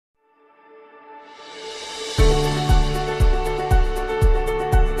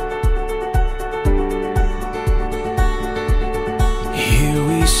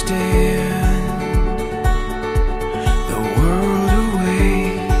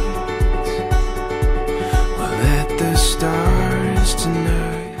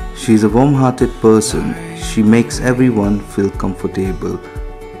She's a warm-hearted person. She makes everyone feel comfortable.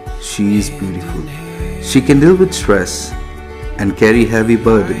 She is beautiful. She can deal with stress and carry heavy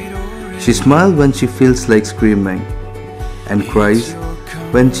burden. She smiles when she feels like screaming and cries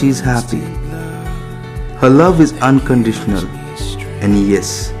when she is happy. Her love is unconditional, and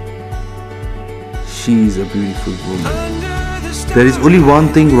yes, she is a beautiful woman. There is only one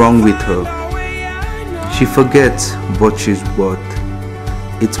thing wrong with her. She forgets what she's worth.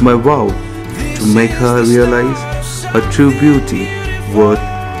 It's my vow to make her realize her true beauty, worth,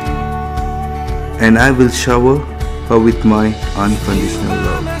 and I will shower her with my unconditional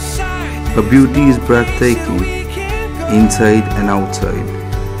love. Her beauty is breathtaking, inside and outside.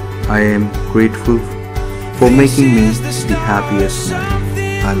 I am grateful for making me the happiest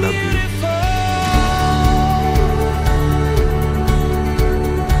man. I love you.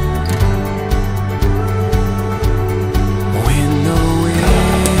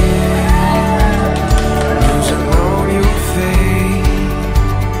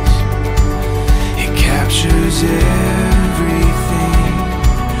 Everything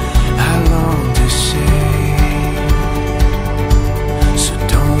I long to say, so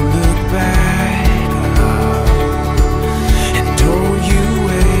don't look back, love, and don't you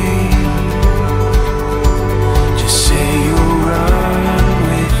wait. Just say you'll run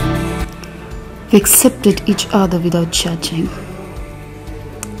with me. We accepted each other without judging,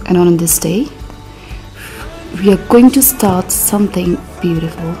 and on this day we are going to start something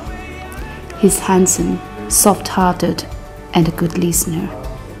beautiful. He's handsome, soft-hearted, and a good listener.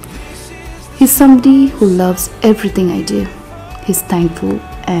 He's somebody who loves everything I do. He's thankful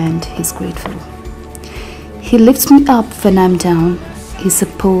and he's grateful. He lifts me up when I'm down. He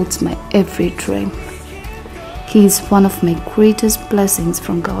supports my every dream. He is one of my greatest blessings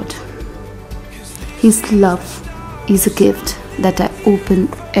from God. His love is a gift that I open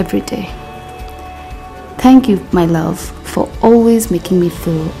every day. Thank you, my love, for always making me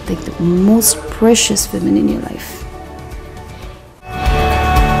feel like the most precious woman in your life.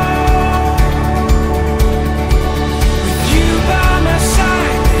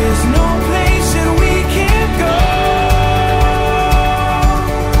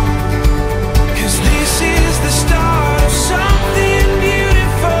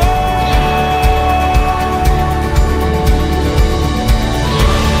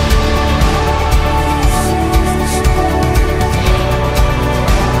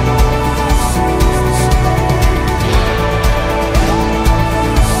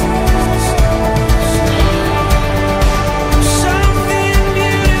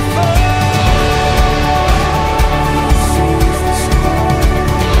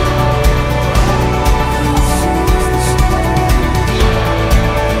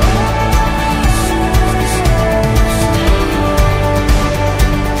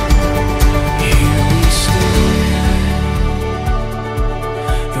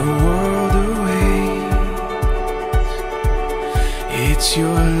 It's your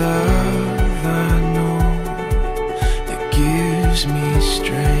love, I know, that gives me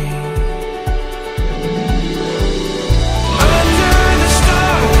strength.